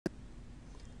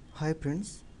Hi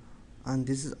friends, and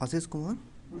this is Ashis Kumar.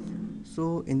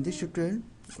 So in this tutorial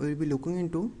we will be looking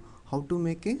into how to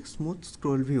make a smooth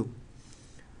scroll view.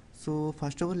 So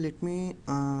first of all, let me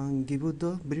give you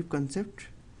the brief concept.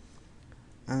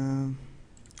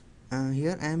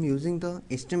 Here I am using the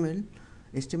HTML,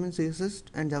 CSS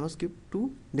and JavaScript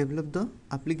to develop the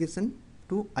application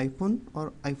to iPhone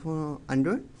or iPhone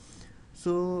Android.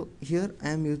 So here I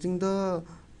am using the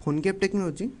PhoneGap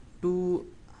technology to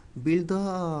build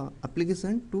the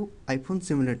application to iPhone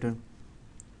simulator.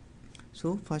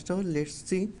 So first of all, let's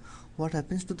see what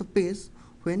happens to the page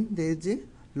when there is a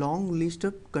long list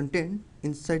of content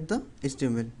inside the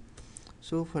HTML.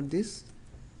 So for this,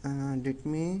 let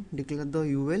me declare the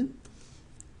UL.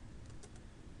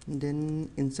 Then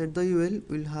inside the UL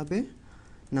we'll have a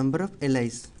number of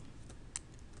LIs,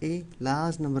 a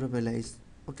large number of LIs.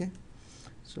 Okay,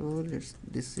 so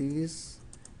this is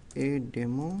a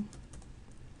demo.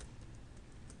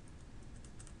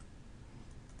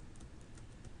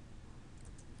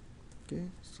 Okay,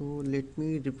 so let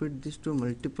me repeat this to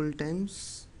multiple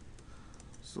times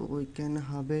so we can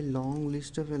have a long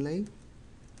list of li.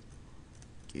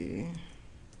 Okay,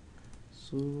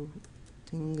 so I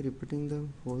think repeating the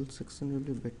whole section will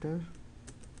be better.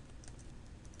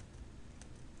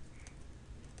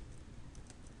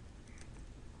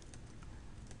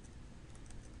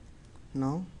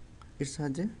 Now it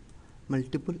has a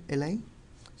multiple li,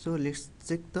 so let's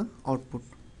check the output.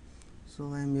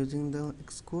 So I am using the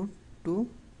Xcode to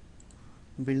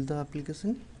build the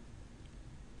application.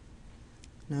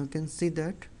 Now you can see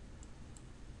that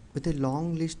with a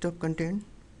long list of content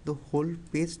the whole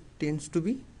page tends to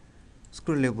be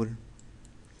scrollable,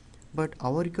 but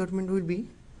our requirement will be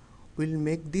we'll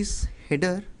make this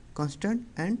header constant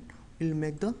and we'll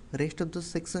make the rest of the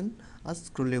section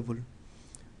as scrollable.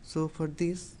 So for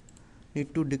this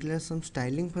need to declare some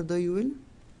styling for the UL.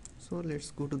 So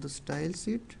let's go to the style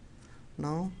sheet.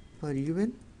 Now for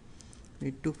UL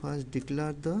need to first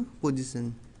declare the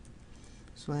position.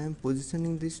 So I am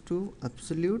positioning this to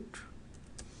absolute.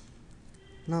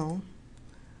 Now you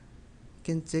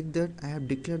can check that I have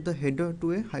declared the header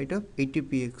to a height of 80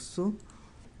 px. So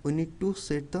we need to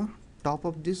set the top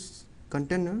of this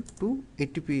container to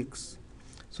 80 px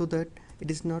so that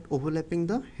it is not overlapping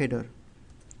the header.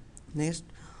 Next,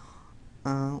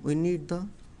 we need the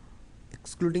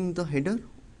excluding the header,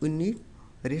 we need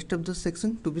rest of the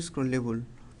section to be scrollable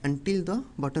until the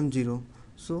bottom 0.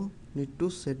 So need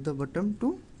to set the bottom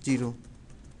to 0.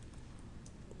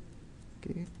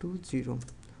 Okay, to 0.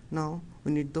 Now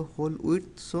we need the whole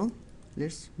width, so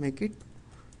let's make it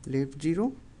left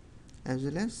 0 as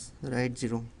well as right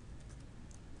 0.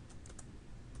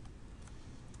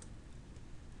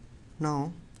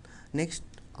 Now next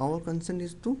our concern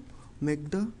is to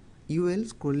make the UL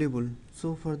scrollable.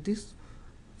 So for this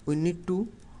we need to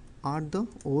add the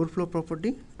overflow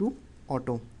property to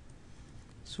auto.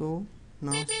 So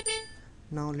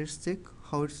now let's check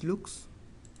how it looks.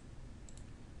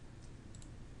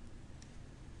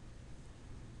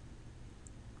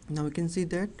 Now we can see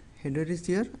that header is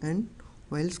here, and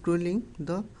while scrolling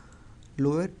the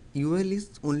lower UL is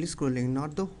only scrolling,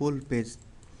 not the whole page.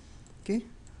 Okay,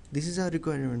 this is our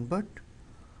requirement, but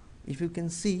if you can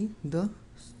see the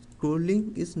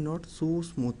scrolling is not so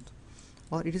smooth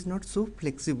or it is not so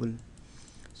flexible.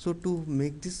 So to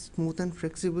make this smooth and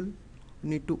flexible we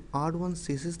need to add one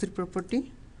CSS3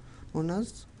 property known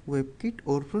as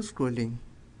kit-overflow-scrolling.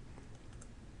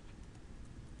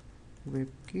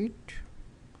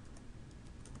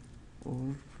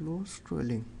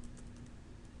 Kit-overflow-scrolling,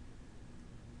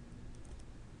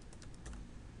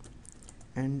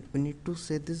 and we need to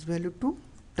set this value to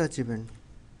touch event.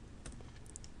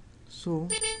 So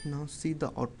now see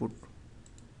the output.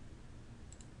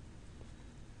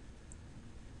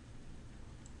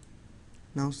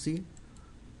 Now see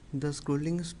the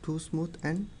scrolling is too smooth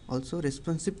and also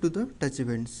responsive to the touch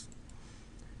events.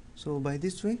 So by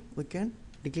this way we can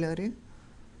declare a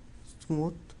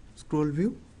smooth scroll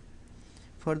view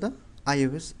for the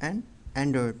iOS and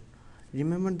Android.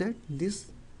 Remember that this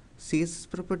CSS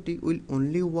property will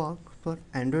only work for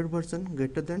Android version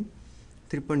greater than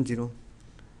 3.0.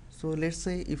 So let's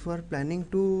say if you are planning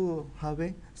to have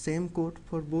a same code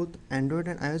for both Android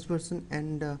and iOS version,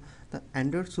 and the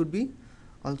Android should be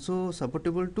also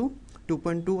supportable to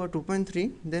 2.2 or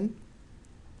 2.3, then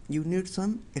you need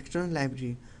some external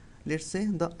library, let's say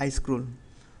the iScroll.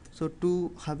 So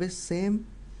to have a same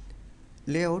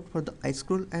layout for the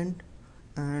iScroll and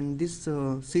this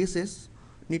CSS,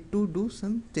 need to do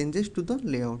some changes to the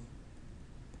layout.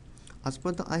 As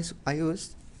per the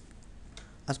iOS,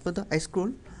 as per the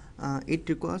iScroll, it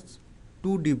requires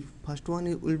two div. First one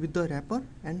will be the wrapper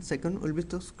and second will be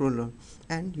the scroller,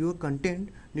 and your content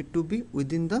need to be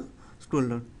within the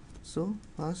scroller. So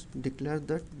first declare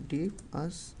that div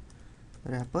as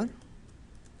wrapper,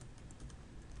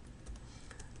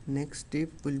 next div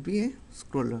will be a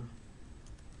scroller.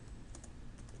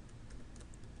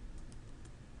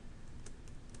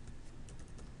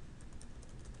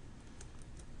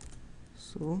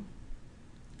 So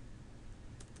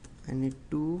I need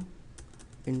to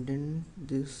indent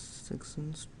these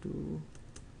sections to,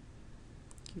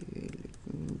 okay,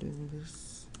 let me indent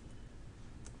this.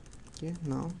 Okay,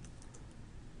 now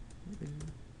we'll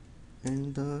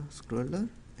end the scroller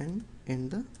and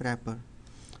end the wrapper.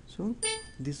 So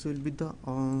this will be the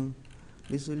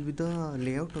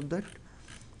layout of that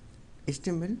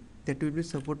HTML that will be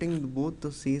supporting both the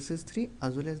CSS3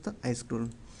 as well as the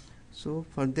iScroll. So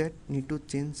for that need to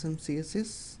change some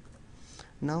CSS.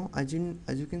 Now as you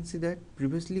can see that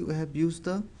previously we have used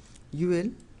the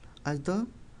UL as the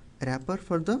wrapper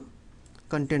for the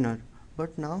container,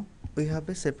 but now we have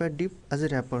a separate div as a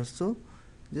wrapper. So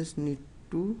just need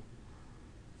to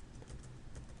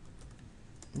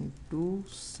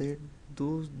set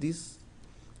these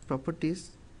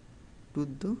properties to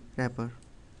the wrapper.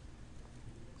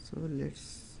 So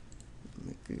let's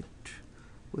make it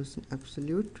position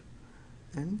absolute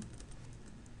and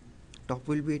top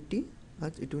will be 80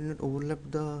 as it will not overlap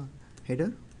the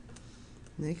header.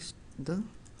 Next will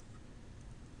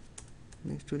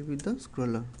be the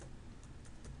scroller.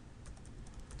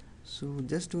 So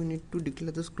just we need to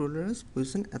declare the scroller as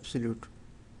position absolute.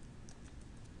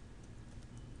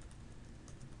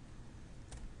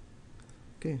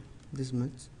 Okay, this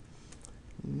much.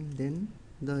 Then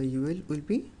the UL will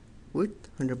be with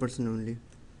 100% only.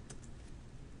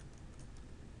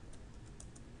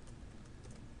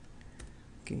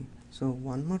 Okay, so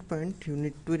one more point you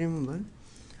need to remember,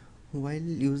 while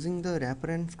using the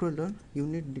wrapper and scroller you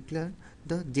need to declare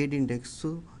the Z index.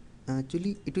 So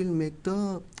actually it will make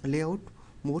the layout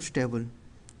more stable.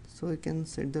 So you can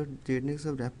set the Z index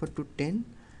of wrapper to 10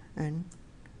 and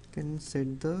can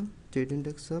set the Z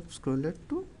index of scroller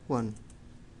to 1.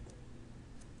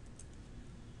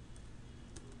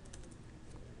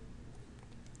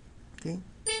 Okay,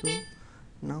 so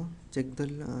now check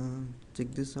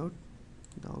this out,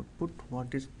 the output,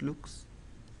 what it looks.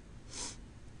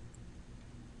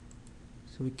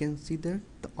 So we can see that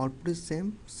the output is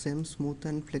same smooth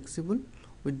and flexible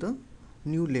with the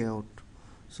new layout.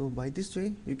 So by this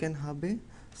way you can have a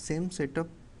same setup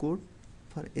code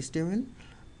for HTML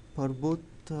for both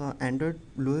Android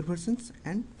lower versions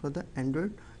and for the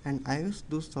Android and iOS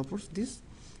those supports this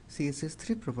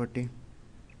CSS3 property.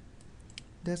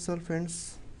 That's all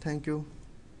friends, thank you.